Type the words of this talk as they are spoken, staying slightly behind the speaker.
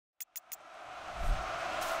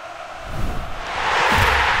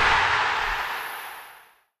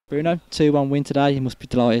Bruno, 2-1 win today, you must be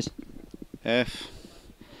delighted.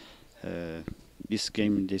 Uh, this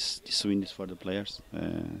game, this win is for the players.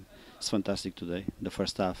 It's fantastic today. The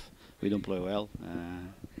first half we don't play well.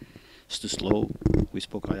 It's too slow. We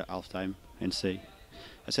spoke at half time and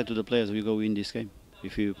I said to the players, we go win this game.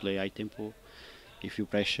 If you play high tempo, if you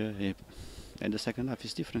pressure, and the second half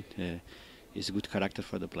is different. It's good character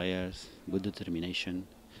for the players, good determination,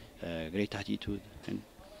 great attitude, and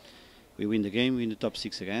we win the game, win the top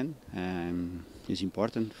 6 again. It's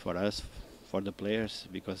important for us, for the players,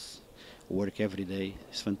 because work every day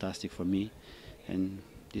is fantastic for me, and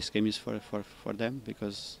this game is for them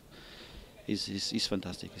because it's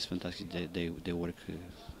fantastic. It's fantastic. They work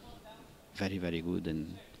very good,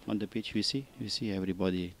 and on the pitch we see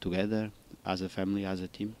everybody together as a family, as a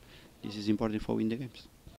team. This is important for win the games.